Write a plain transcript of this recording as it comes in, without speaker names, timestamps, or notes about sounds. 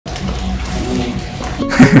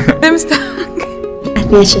I'm stuck. I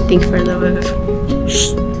think I should think for a little bit before.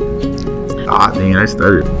 Ah, dang it, I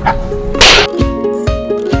started.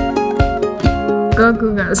 Go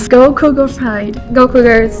Cougars. Go Cougar Pride. Go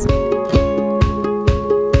Cougars.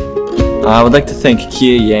 I would like to thank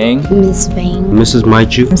Kia Yang, Miss Vane. Mrs.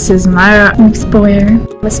 Maichu. Mrs. Myra. Miss Boyer.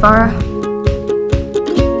 Miss Farah.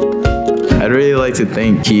 I'd really like to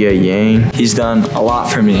thank Kia Yang. he's done a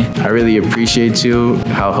lot for me. I really appreciate you,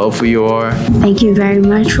 how helpful you are. Thank you very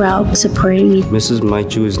much for help supporting me. Mrs.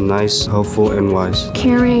 Maichu is nice, helpful, and wise.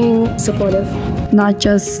 Caring, supportive. Not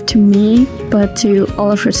just to me, but to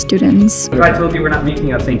all of her students. If I told you we're not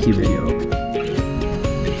making a thank you video?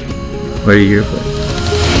 What are you here for?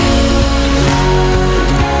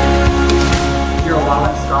 You're a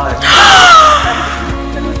Wallin Scholarship.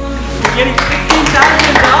 You're getting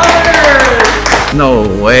 $16,000! No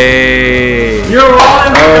way! You're a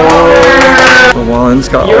Wallin Scholar! A Wallin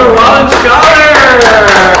Scholar. You're a Wallin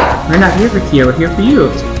Scholar! We're not here for Kia, we're here for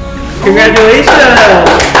you. Congratulations!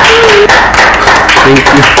 Thank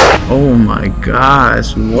you. Oh my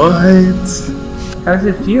gosh, what? How does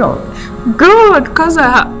it feel? Good, cause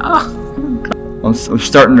I'm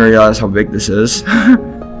starting to realize how big this is. I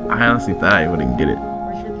honestly thought I wouldn't get it.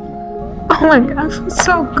 oh my god, I feel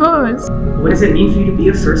so good. What does it mean for you to be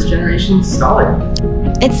a first-generation scholar?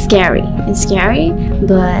 It's scary. It's scary,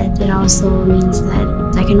 but it also means that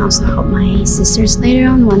I can also help my sisters later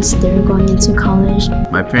on once they're going into college.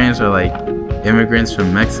 My parents are like immigrants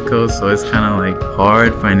from Mexico, so it's kind of like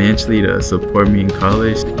hard financially to support me in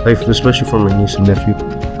college. Like, especially for my niece and nephew,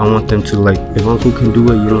 I want them to, like, if uncle can do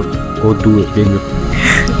it, you know, go do it bigger.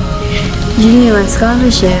 Junior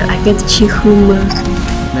scholarship, I get to chihuma.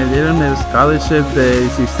 Me dieron el scholarship de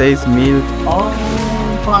 16,000. Oh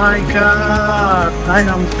my god! I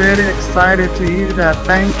am very excited to hear that.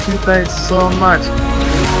 Thank you guys so much.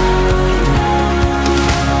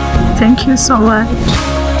 Thank you so much.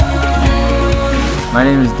 My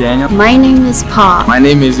name is Daniel. My name is Paul. My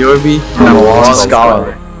name is Yorby. I'm a Wallin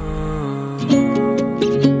Scholar.